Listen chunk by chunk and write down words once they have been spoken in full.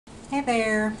Hey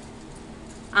there.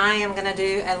 I am going to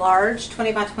do a large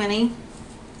 20 by 20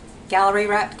 gallery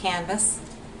wrapped canvas.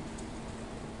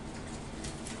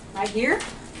 Right here.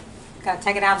 Got to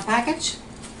take it out of the package.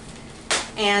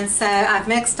 And so I've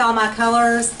mixed all my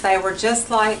colors. They were just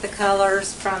like the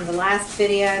colors from the last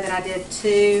video that I did,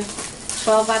 two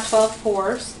 12 by 12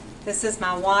 pours. This is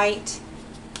my white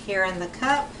here in the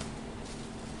cup.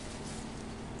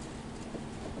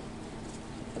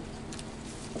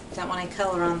 Don't want any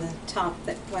color on the top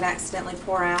that would accidentally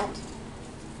pour out.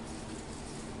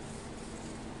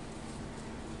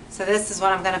 So this is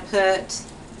what I'm going to put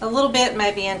a little bit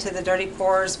maybe into the dirty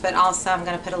pours, but also I'm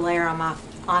going to put a layer on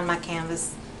my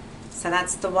canvas. So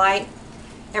that's the white.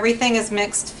 Everything is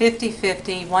mixed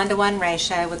 50-50, 1-to-1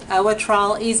 ratio with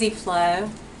Owatrol Easy Flow.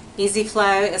 Easy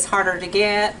Flow is harder to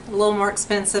get, a little more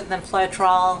expensive than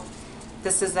Floetrol.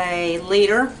 This is a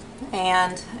liter,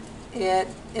 and it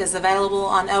is available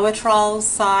on Owatrol's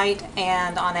site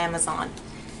and on Amazon.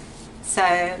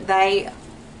 So they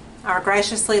are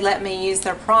graciously let me use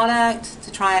their product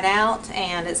to try it out,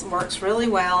 and it works really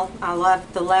well. I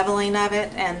love the leveling of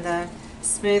it and the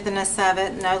smoothness of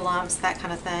it, no lumps, that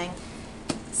kind of thing.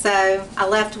 So I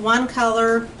left one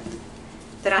color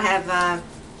that I have,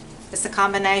 it's a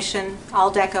combination,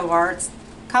 all DecoArts,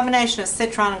 combination of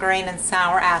citron green and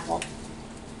sour apple.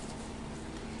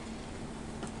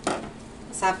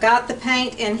 So I've got the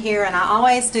paint in here, and I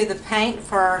always do the paint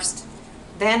first,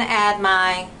 then add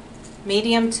my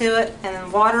medium to it, and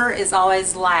then water is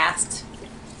always last.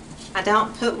 I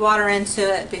don't put water into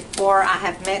it before I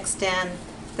have mixed in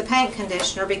the paint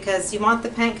conditioner, because you want the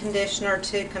paint conditioner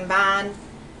to combine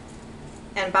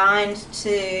and bind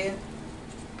to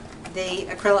the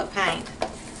acrylic paint.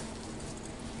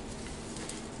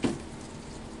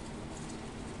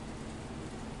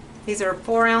 These are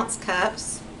 4-ounce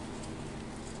cups.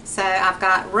 So I've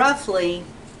got roughly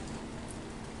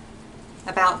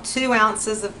about 2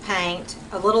 ounces of paint,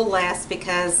 a little less,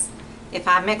 because if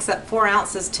I mix up 4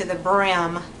 ounces to the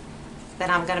brim, then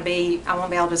I won't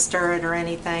be able to stir it or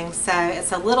anything. So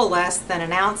it's a little less than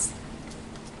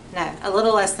a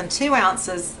little less than 2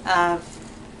 ounces of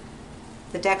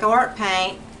the DecoArt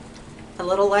paint, a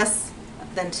little less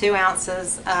than 2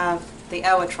 ounces of the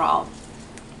Owatrol.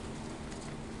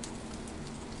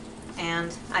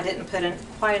 And I didn't put in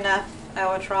quite enough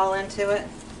Owatrol into it.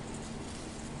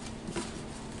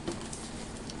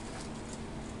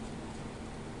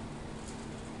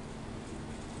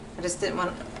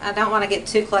 I don't want to get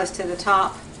too close to the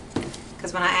top,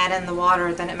 because when I add in the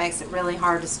water, then it makes it really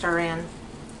hard to stir in.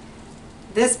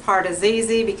 This part is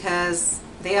easy because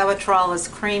the Owatrol is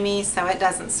creamy, so it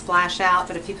doesn't splash out,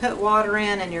 but if you put water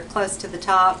in and you're close to the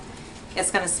top,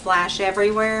 it's going to splash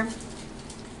everywhere.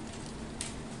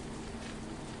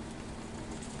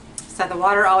 So the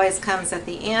water always comes at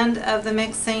the end of the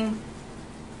mixing.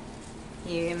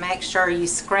 You make sure you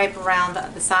scrape around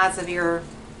the sides of your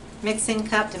mixing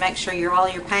cup to make sure all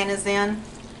your paint is in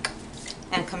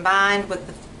and combined with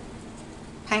the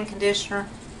paint conditioner.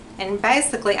 And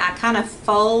basically I kind of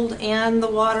fold in the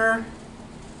water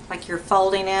like you're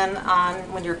folding in on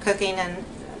when you're cooking in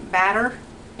batter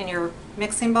in your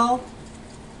mixing bowl.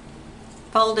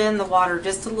 Fold in the water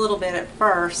just a little bit at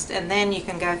first, and then you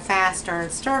can go faster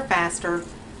and stir faster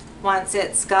once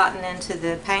it's gotten into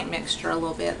the paint mixture a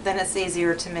little bit. Then it's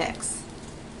easier to mix.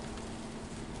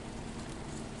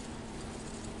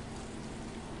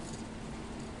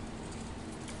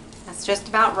 That's just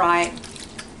about right.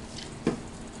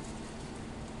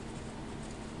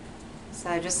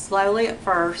 So just slowly at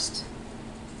first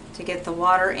to get the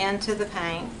water into the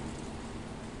paint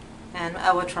and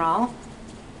Owatrol.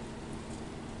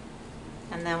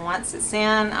 And then once it's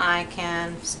in, I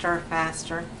can stir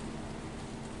faster.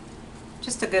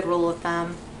 Just a good rule of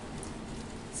thumb.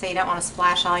 So you don't want to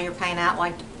splash all your paint out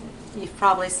like you've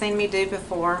probably seen me do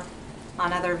before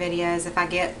on other videos. If I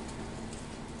get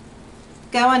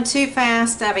going too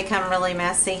fast, I become really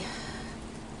messy.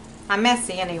 I'm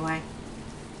messy anyway.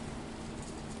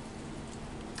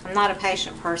 I'm not a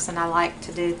patient person. I like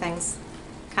to do things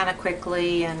kind of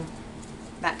quickly and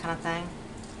that kind of thing.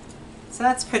 So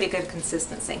that's pretty good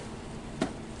consistency.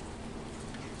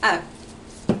 Oh,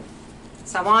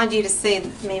 so I wanted you to see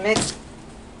me mix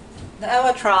the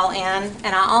Owatrol in,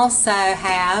 and I also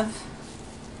have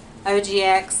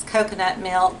OGX coconut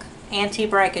milk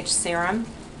anti-breakage serum.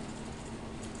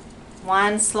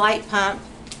 One slight pump,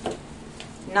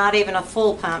 not even a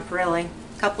full pump really.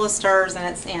 A couple of stirs and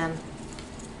it's in.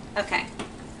 Okay,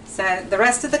 so the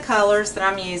rest of the colors that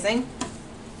I'm using: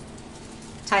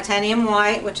 titanium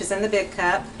white, which is in the big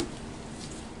cup,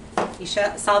 You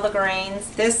saw the greens.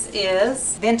 This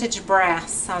is Vintage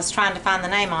Brass. I was trying to find the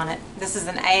name on it. This is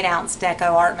an 8-ounce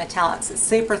DecoArt Metallics. It's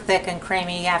super thick and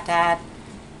creamy. You have to add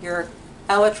your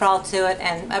Owatrol to it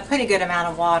and a pretty good amount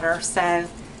of water. So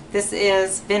this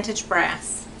is Vintage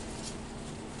Brass.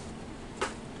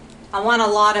 I want a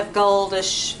lot of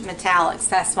goldish metallics.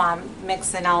 That's why I'm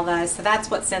mixing all those. So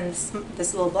that's what's in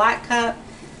this little black cup.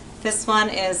 This one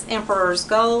is Emperor's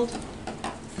Gold.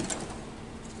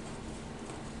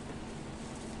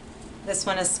 This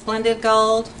one is Splendid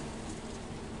Gold,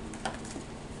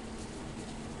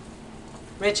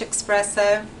 Rich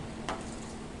Espresso,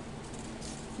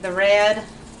 the red,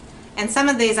 and some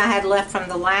of these I had left from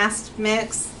the last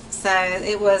mix. So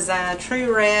it was a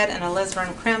True Red and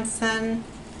Alizarin Crimson.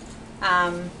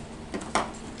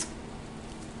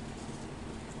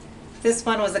 This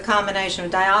one was a combination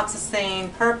of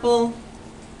dioxazine purple,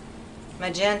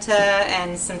 magenta,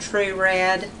 and some True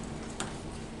Red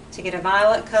to get a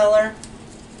violet color.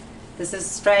 This is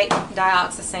straight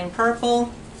dioxazine purple.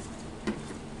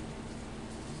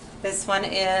 This one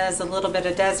is a little bit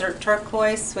of desert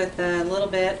turquoise with a little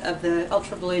bit of the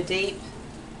ultra blue deep,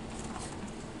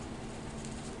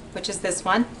 which is this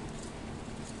one.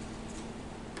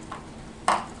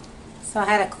 So I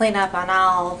had to clean up on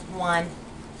aisle 1.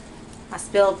 I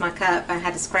spilled my cup. I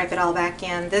had to scrape it all back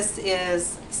in. This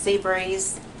is Sea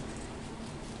Breeze.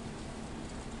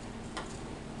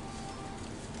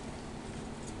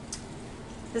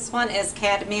 This one is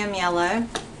Cadmium Yellow.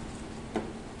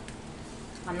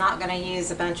 I'm not going to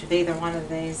use a bunch of either one of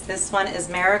these. This one is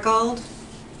Marigold.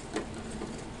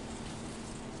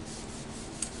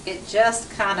 It just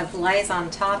kind of lays on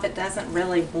top. It doesn't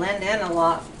really blend in a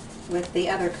lot with the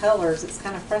other colors. It's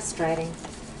kind of frustrating.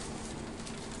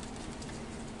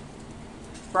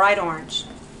 Bright Orange.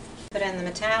 Put in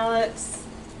the metallics,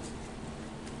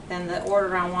 then the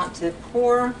order I want to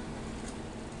pour. I'm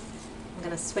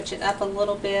going to switch it up a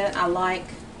little bit. I like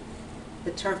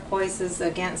the turquoises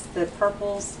against the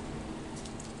purples.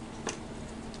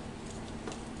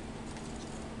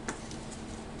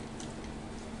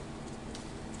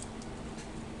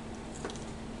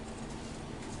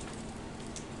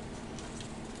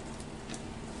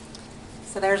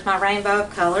 So there's my rainbow of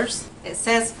colors. It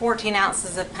says 14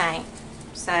 ounces of paint.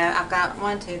 So I've got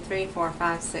 1, 2, 3, 4,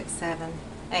 5, 6, 7,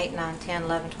 8, 9, 10,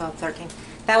 11, 12, 13.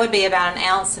 That would be about 1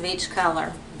 ounce of each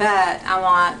color. But I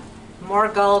want more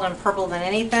gold and purple than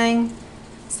anything.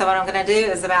 So what I'm going to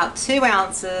do is about 2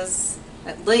 ounces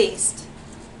at least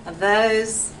of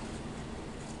those,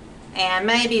 and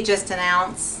maybe just 1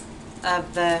 ounce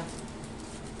of the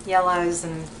yellows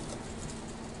and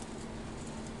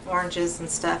oranges and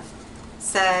stuff.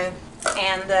 So,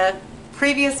 and the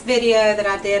previous video that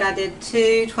I did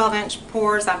 2 12-inch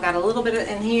pours. I've got a little bit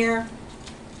in here,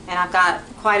 and I've got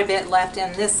quite a bit left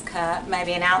in this cup,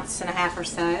 maybe 1.5 ounces or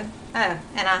so. Oh,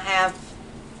 and I have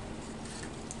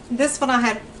this one I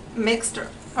had mixed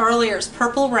earlier. It's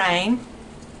Purple Rain.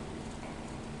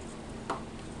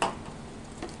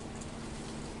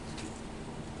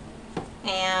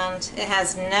 And it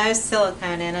has no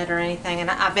silicone in it or anything,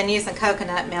 and I've been using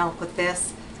coconut milk with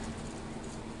this.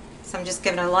 So I'm just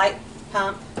giving it a light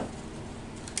pump.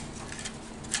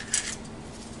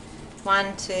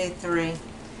 1, 2, 3.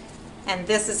 And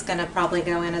this is going to probably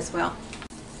go in as well.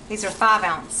 These are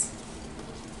 5-ounce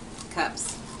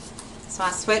cups. So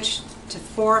I switched to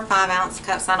 4 5-ounce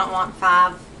cups. I don't want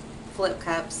 5 flip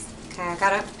cups. Okay, I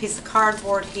got a piece of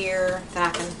cardboard here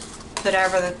that I can put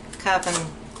over the cup and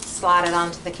slide it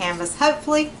onto the canvas.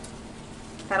 Hopefully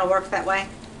that'll work that way.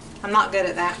 I'm not good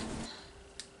at that.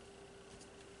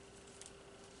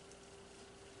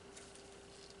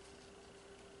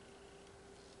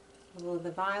 A little of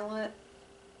the violet.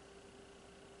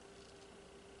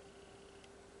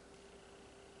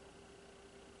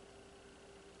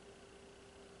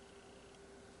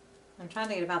 I'm trying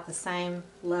to get about the same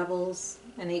levels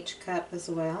in each cup as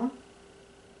well.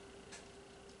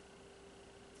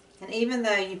 And even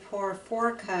though you pour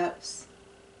 4 cups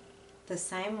the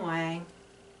same way,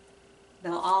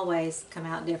 they'll always come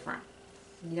out different.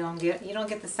 You don't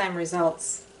get the same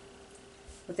results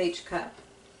with each cup.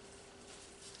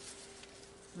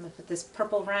 I'm going to put this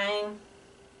Purple Rain.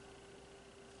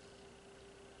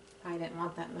 Probably didn't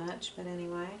want that much, but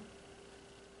anyway.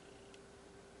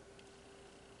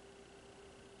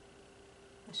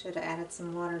 I should have added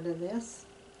some water to this.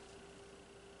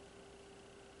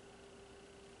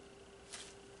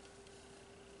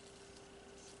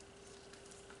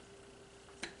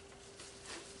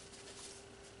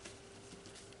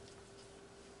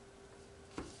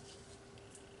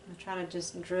 I'll try to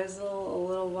just drizzle a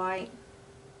little white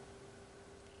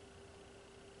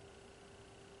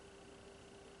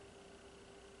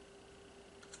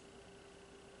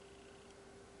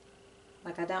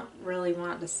Like I don't really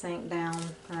want it to sink down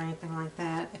or anything like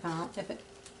that if it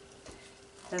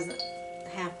doesn't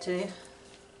have to.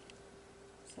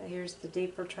 So here's the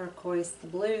deeper turquoise, the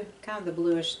blue, kind of the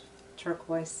bluish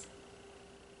turquoise.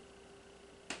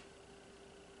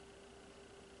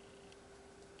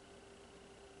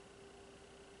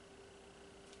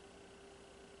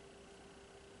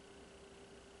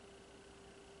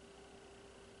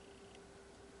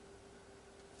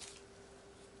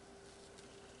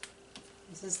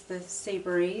 This is the Sea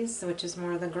Breeze, which is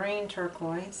more of the green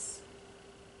turquoise.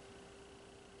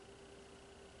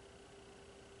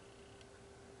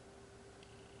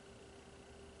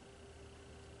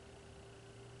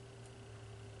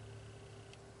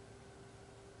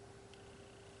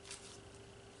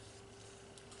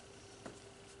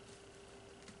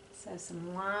 So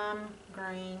some lime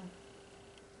green.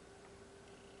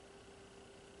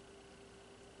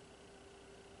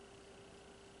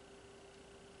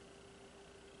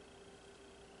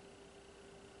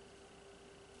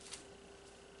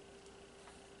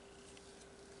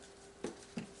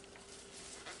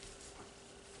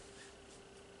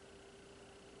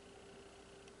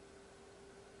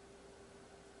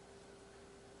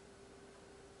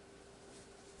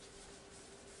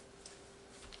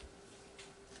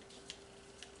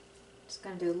 Just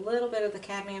going to do a little bit of the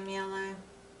cadmium yellow.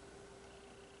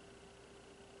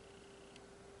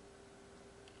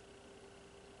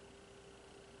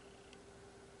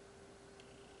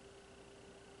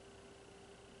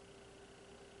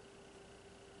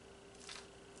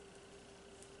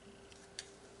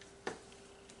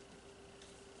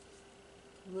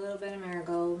 A little bit of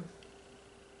marigold.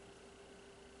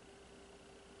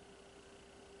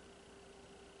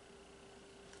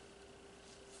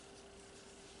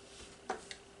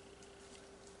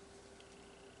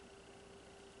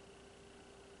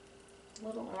 A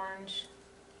little orange.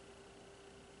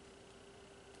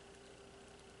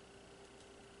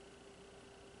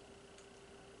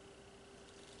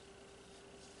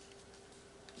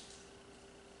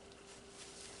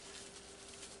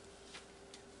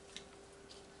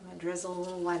 I'm going to drizzle a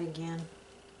little white again.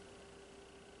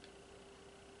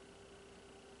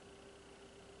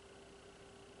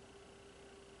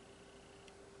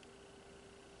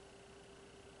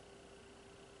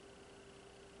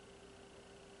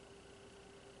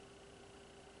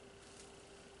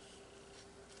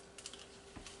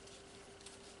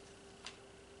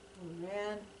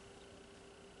 Red.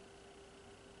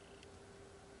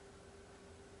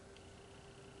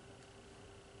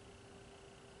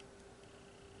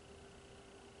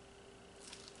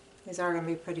 These are going to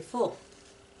be pretty full.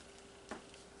 I'm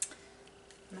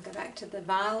going to go back to the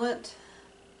violet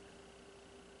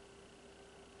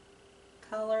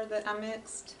color that I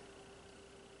mixed.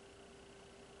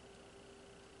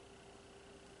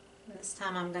 And this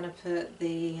time I'm going to put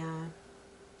the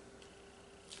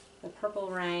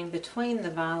Purple Rain between the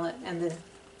violet and the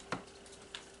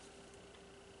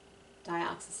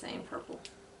dioxazine purple.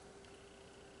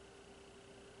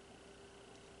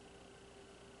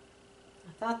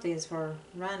 I thought these were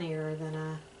runnier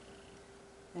than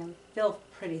they feel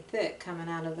pretty thick coming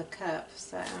out of the cup,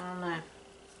 so I don't know.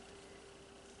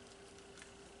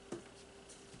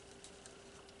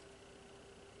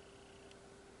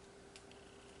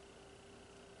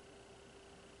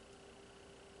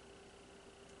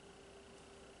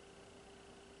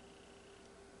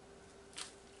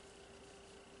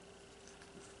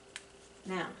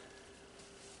 Now,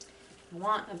 I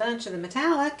want a bunch of the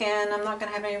metallic and I'm not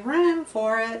going to have any room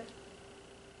for it.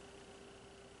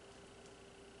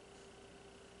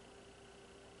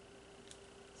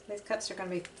 So these cups are going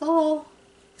to be full.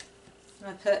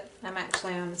 I'm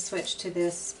actually going to switch to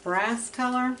this brass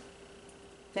color,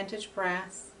 vintage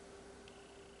brass.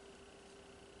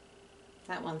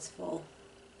 That one's full.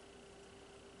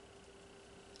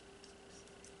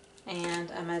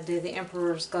 And I'm going to do the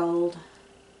Emperor's Gold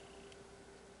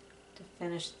to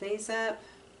finish these up.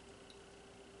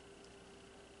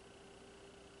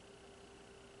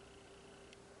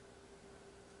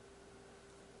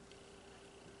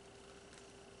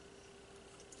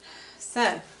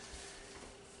 So,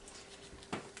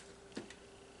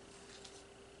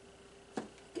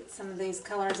 get some of these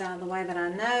colors out of the way that I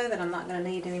know that I'm not going to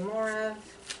need any more of.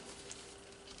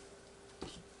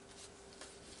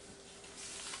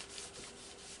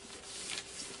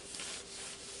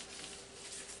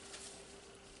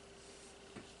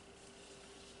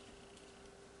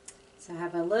 So I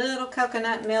have a little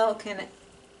coconut milk in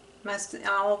most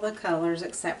all the colors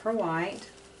except for white.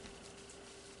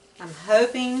 I'm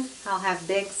hoping I'll have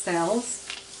big cells.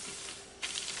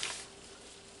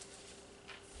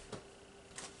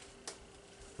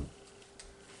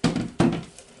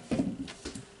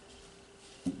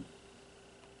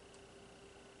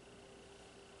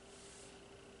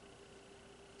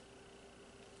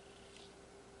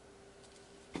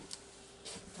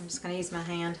 I'm just going to use my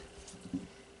hand.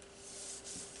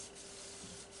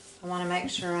 I want to make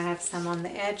sure I have some on the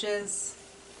edges.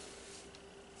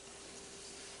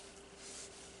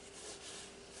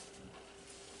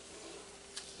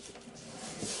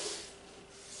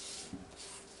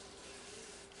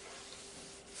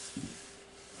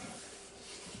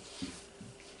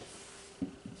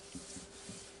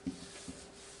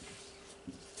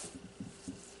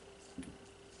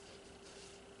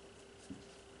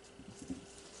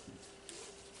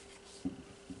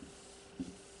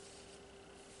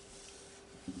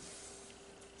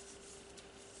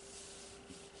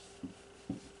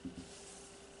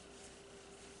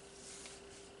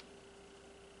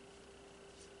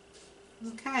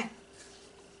 Okay.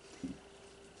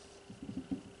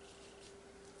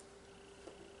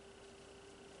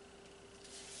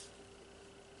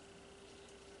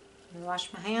 Let me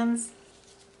wash my hands.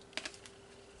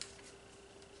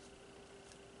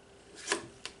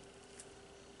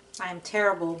 I am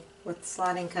terrible with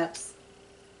sliding cups.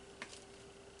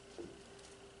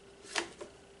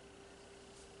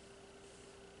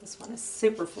 This one is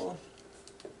super full.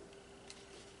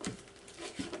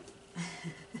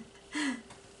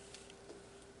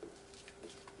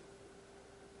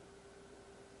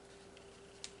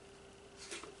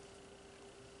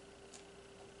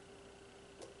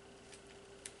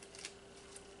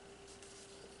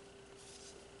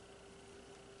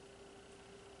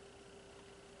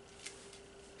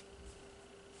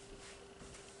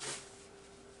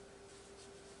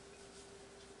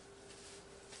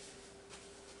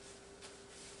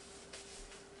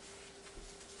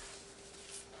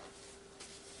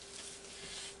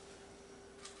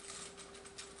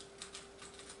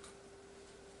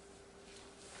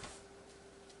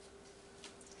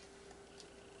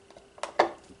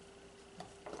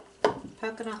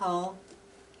 Poking a hole.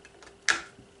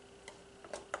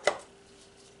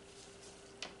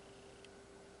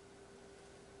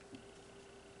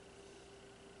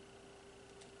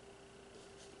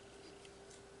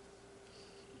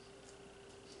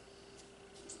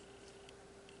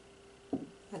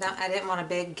 I didn't want a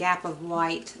big gap of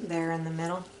white there in the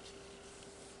middle.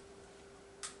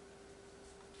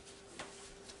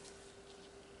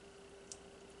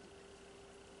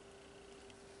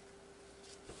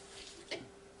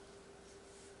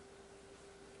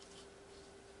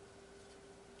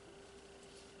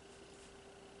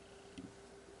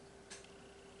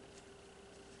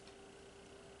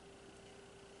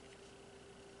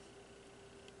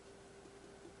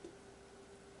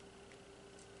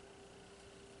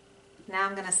 Now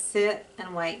I'm going to sit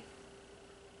and wait.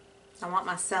 I want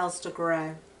my cells to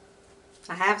grow.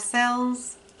 I have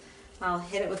cells. I'll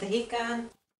hit it with a heat gun.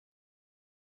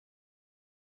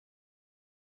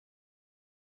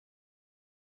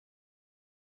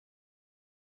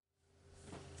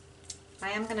 I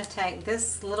am going to take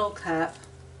this little cup,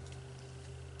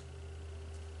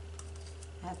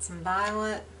 add some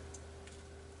violet,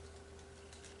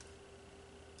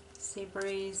 sea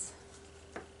breeze,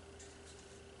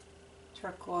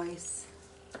 turquoise,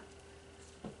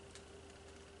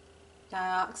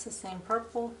 dioxazine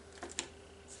purple,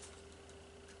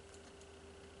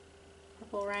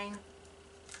 purple rain,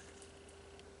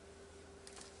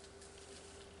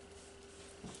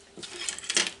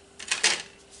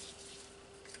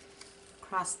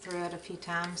 cross through it a few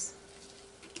times.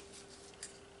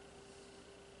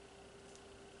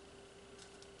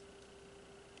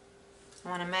 I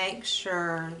want to make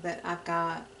sure that I've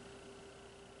got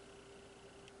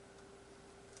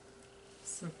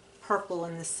some purple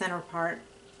in the center part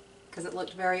because it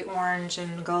looked very orange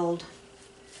and gold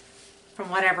from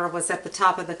whatever was at the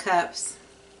top of the cups.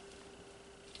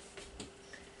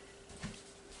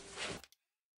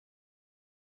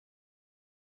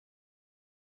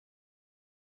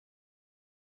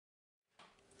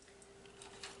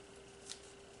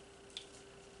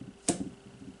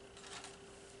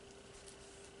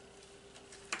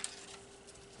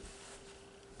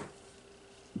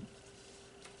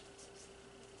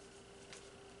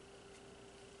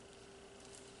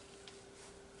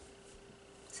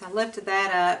 So I lifted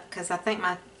that up because I think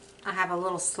I have a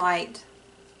little slight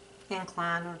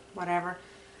incline or whatever.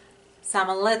 So I'm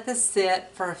going to let this sit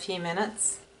for a few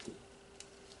minutes.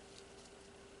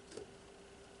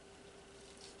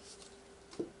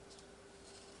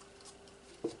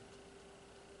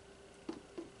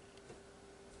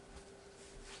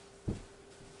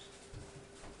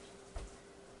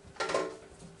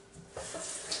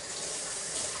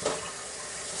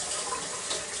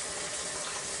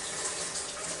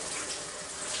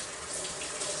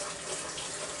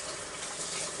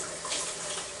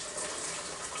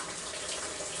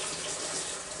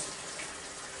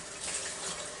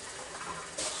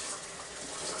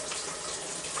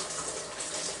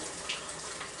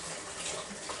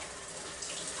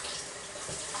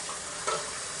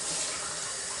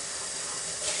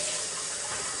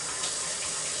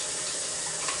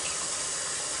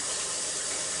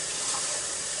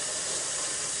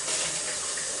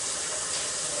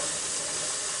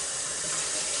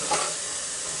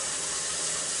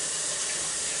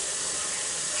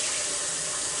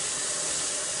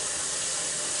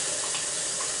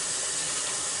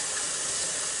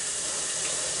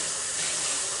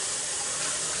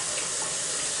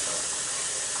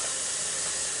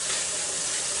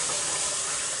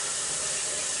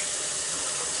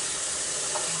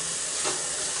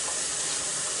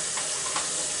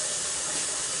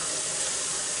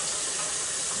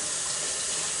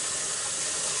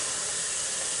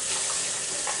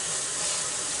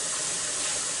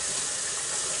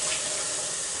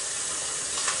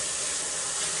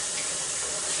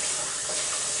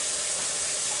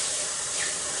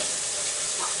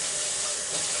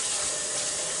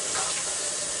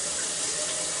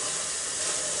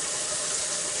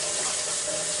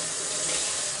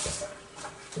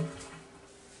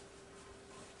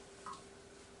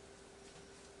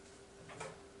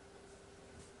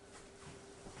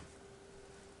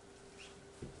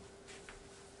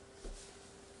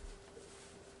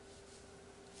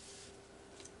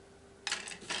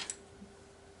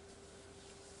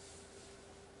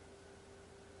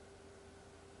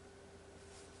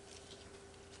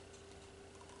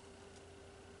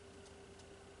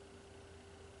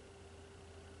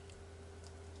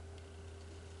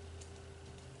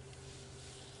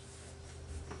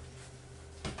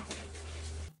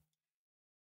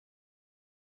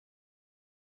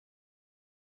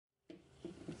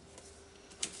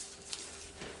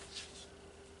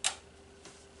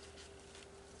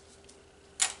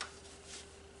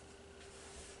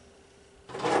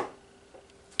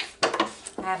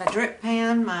 I have a drip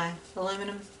pan, my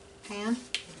aluminum pan.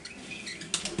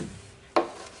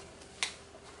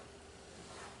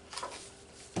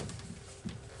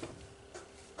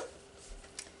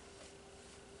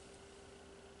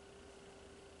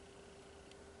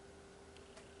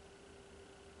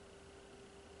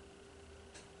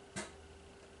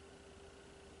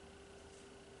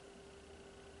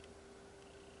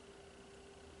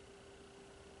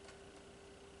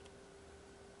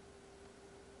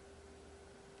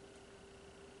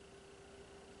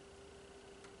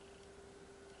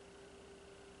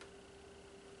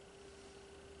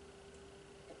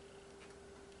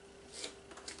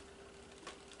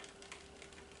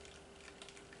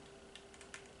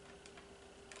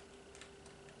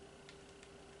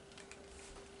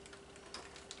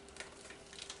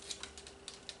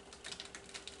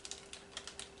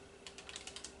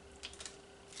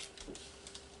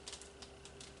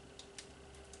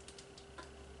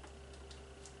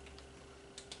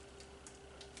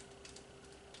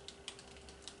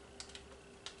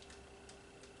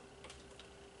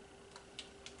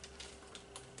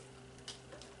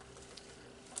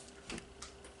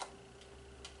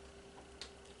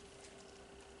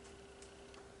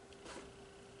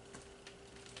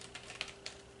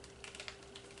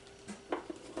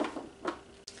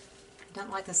 Don't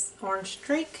like this orange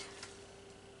streak.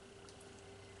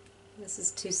 This is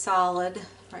too solid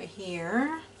right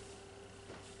here.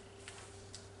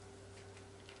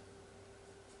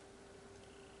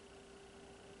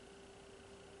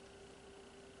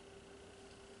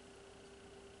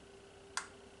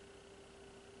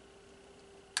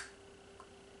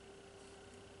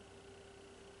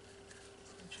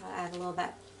 Try to add a little of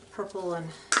that purple and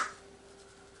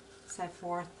so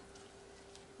forth.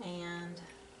 And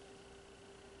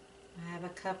I have a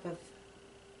cup of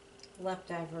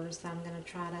leftovers that I'm going to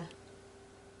try to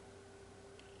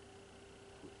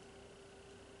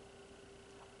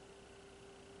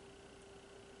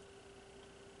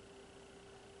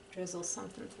drizzle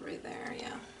something through there,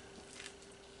 yeah.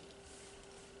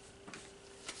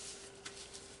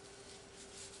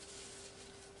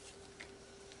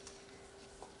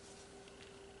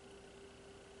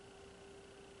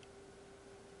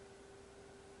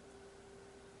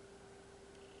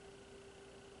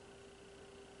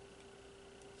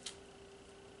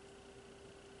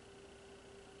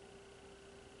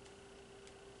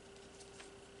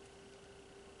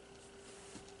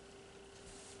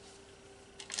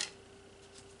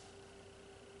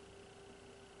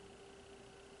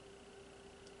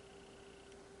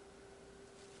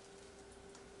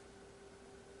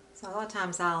 So a lot of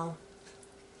times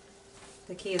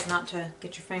the key is not to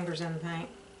get your fingers in the paint.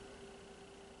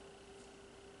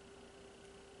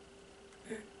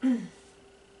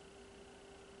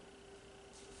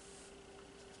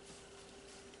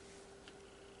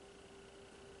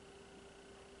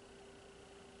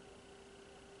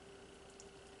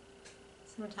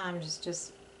 Sometimes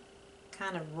just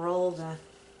kind of roll the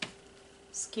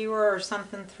skewer or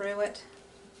something through it.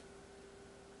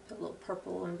 Put a little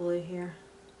purple and blue here.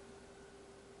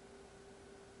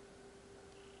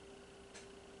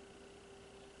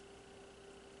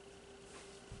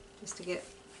 Just to get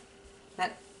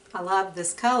that. I love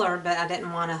this color, but I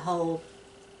didn't want a whole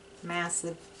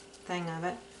massive thing of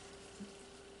it.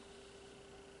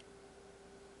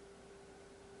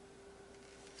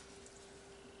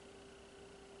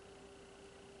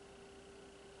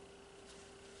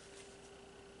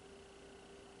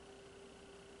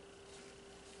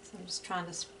 So I'm just trying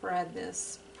to spread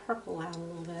this purple out a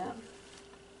little bit.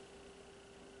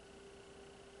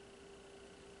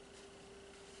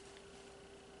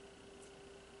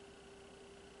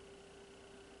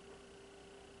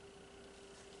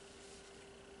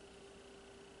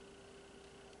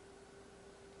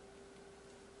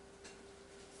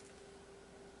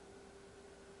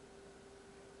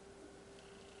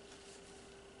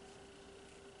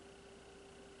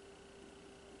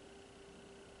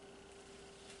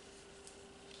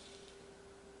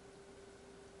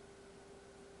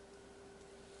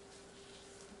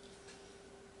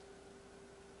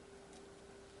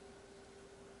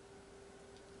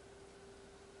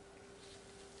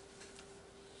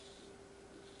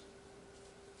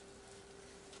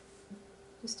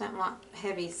 Just don't want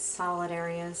heavy solid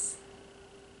areas.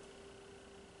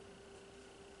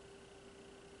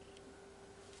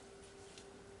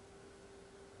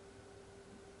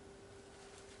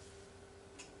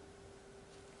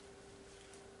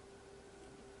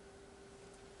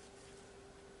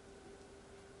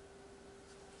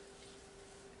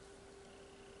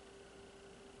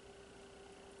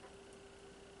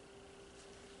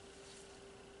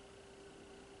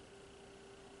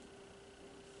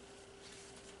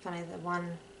 Funny, the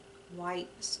one white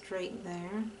streak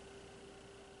there.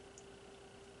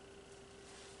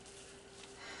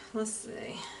 Let's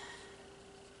see.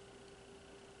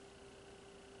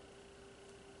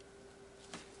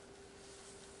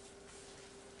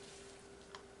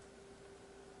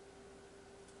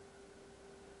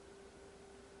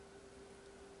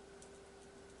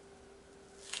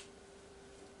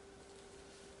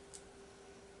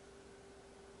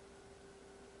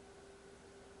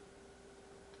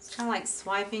 It's kind of like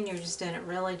swiping, you're just doing it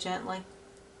really gently.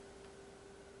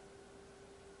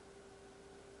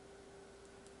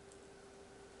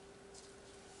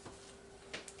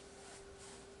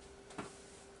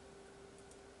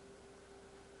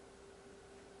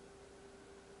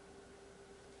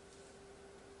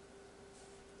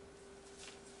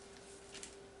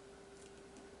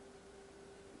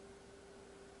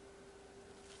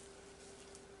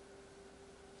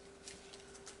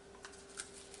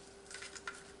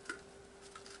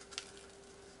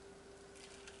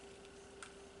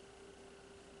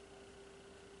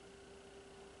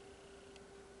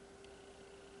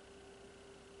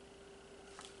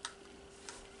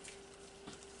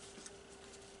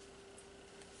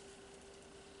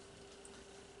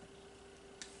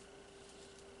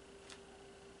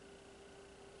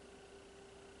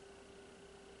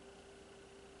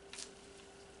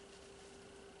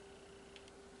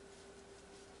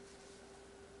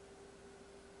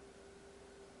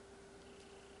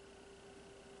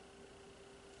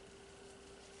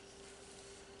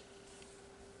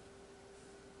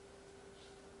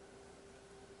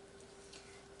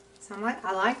 So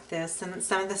I like this, and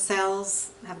some of the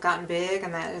cells have gotten big,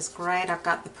 and that is great. I've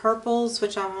got the purples,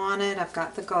 which I wanted. I've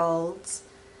got the golds.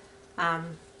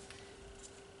 I'm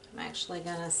actually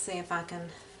going to see if I can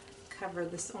cover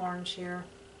this orange here.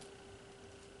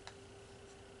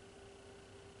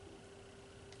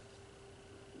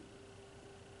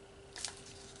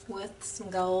 With some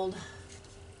gold.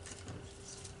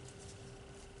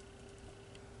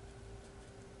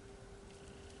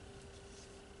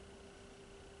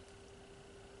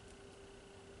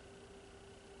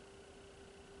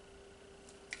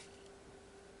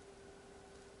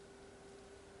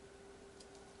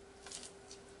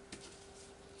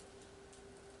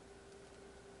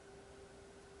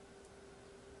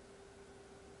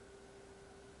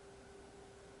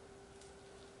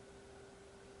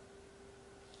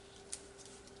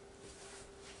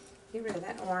 Get rid of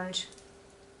that orange.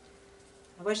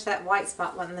 I wish that white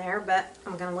spot wasn't there, but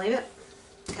I'm going to leave it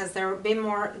because there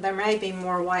may be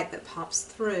more white that pops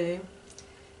through.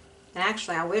 And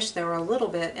actually, I wish there were a little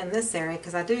bit in this area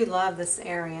because I do love this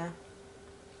area.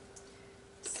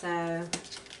 So I'm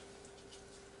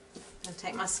going to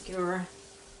take my skewer.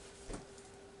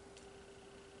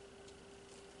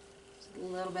 Just a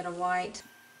little bit of white.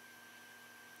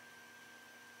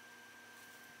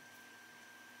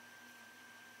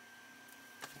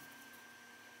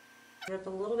 Drip a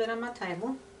little bit on my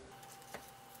table.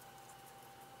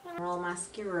 And roll my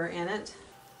skewer in it.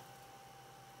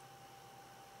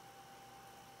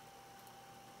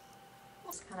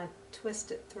 Just kind of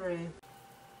twist it through.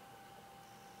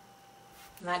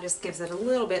 And that just gives it a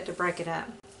little bit to break it up.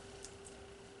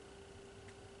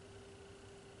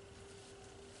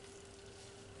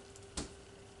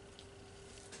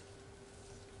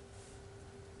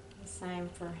 The same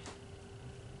for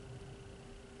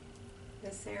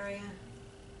this area.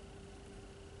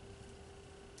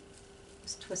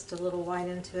 Just twist a little white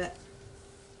into it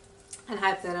and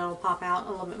hope that it'll pop out a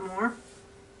little bit more.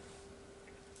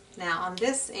 Now on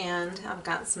this end, I've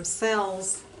got some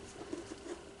cells.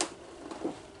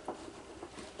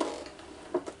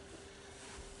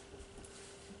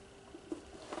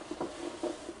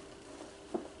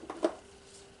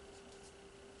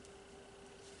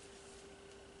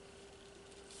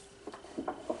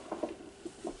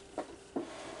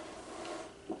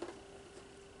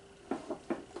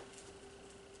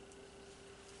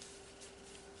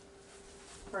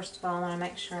 First of all, I want to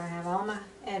make sure I have all my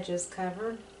edges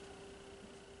covered.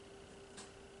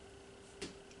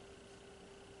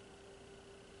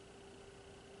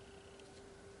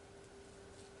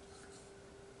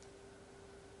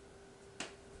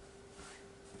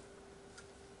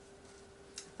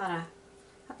 I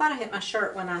thought I hit my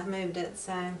shirt when I moved it,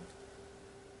 so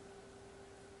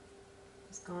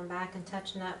just going back and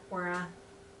touching up where I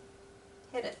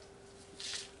hit it.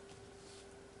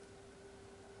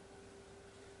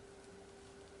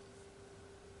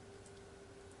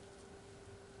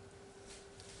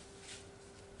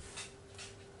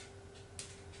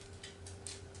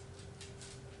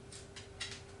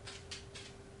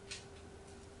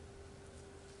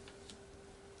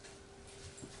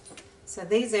 So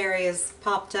these areas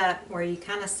popped up where you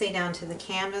kind of see down to the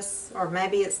canvas, or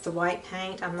maybe it's the white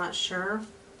paint, I'm not sure.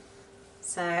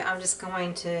 So I'm just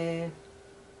going to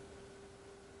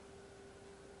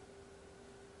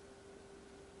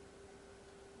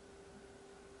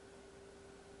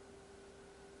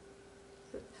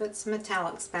put some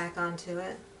metallics back onto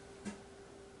it.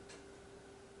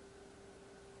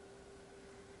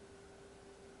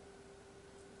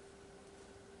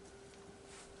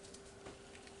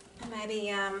 Maybe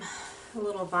a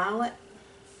little violet.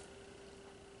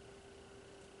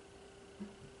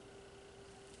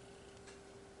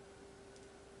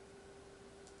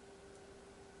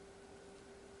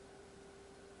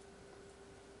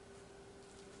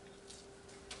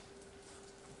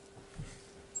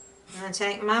 I'm going to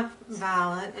take my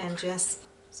violet and just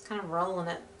kind of rolling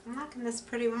it. I'm liking this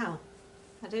pretty well.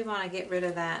 I do want to get rid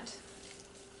of that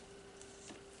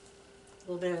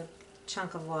little bit of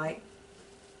chunk of white.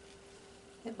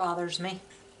 It bothers me.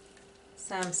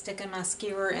 So I'm sticking my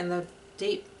skewer in the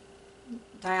deep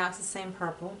dioxazine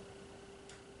purple.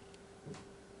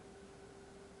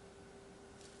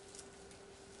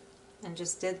 And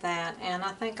just did that. And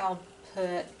I think I'll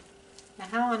put, now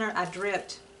how on earth, I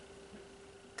dripped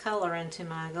color into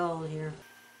my gold here.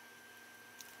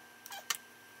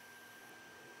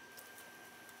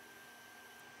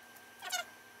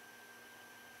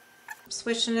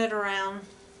 Switching it around.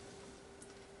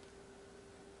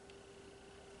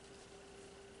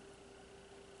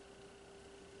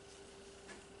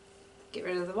 Get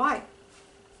rid of the white.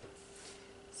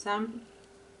 So I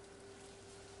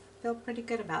feel pretty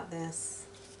good about this.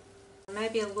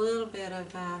 Maybe a little bit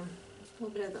of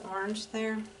the orange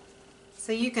there.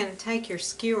 So you can take your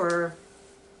skewer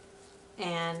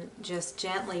and just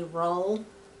gently roll.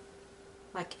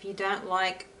 Like if you don't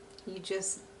like, you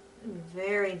just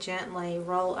very gently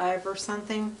roll over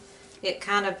something. It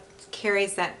kind of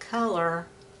carries that color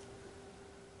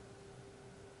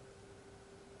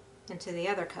into the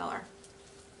other color.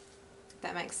 If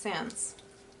that makes sense.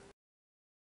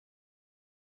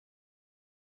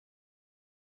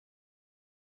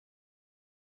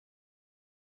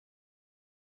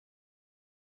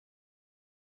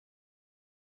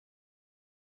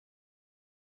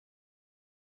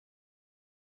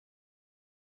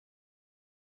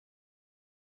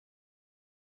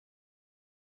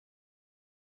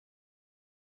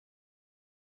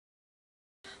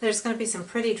 There's going to be some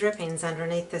pretty drippings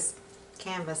underneath this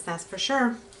canvas, that's for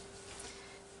sure.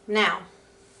 Now,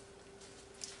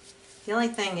 the only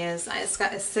thing is,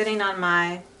 it's sitting on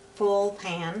my full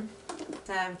pan.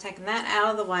 So I'm taking that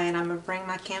out of the way and I'm going to bring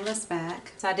my canvas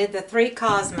back. So I did the 3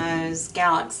 Cosmos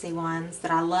Galaxy ones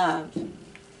that I loved.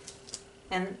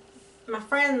 And my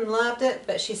friend loved it,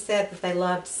 but she said that they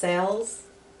loved cells.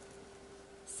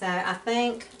 So I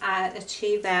think I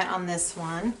achieved that on this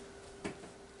one.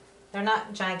 They're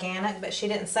not gigantic, but she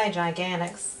didn't say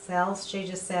gigantic cells. She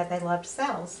just said they loved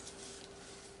cells.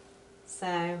 So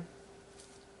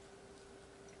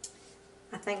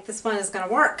I think this one is going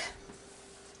to work.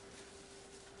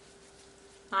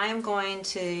 I am going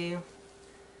to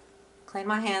clean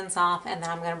my hands off and then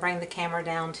I'm going to bring the camera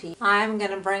down to you. I'm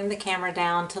going to bring the camera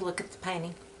down to look at the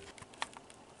painting.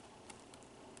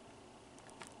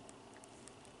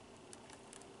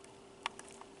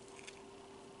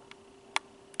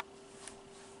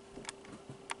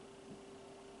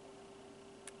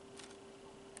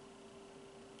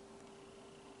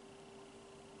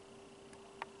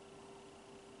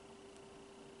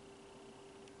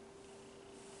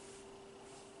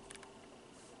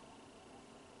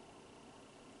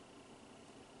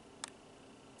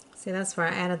 See, that's where I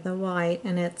added the white,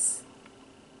 and it's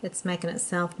making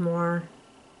itself more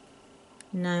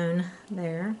known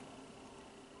there.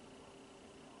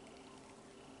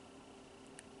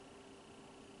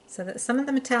 So that some of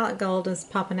the metallic gold is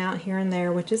popping out here and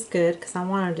there, which is good because I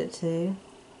wanted it to.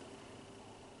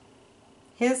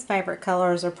 His favorite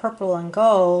colors are purple and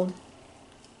gold,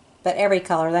 but every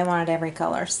color, they wanted every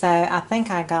color. So I think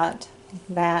I got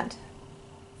that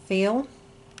feel.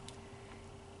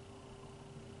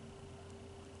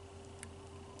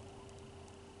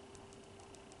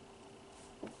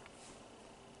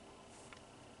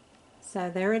 So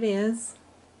there it is.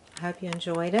 I hope you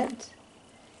enjoyed it.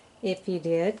 If you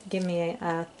did, give me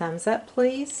a thumbs up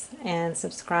please, and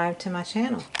subscribe to my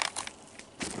channel.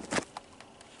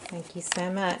 Thank you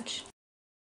so much.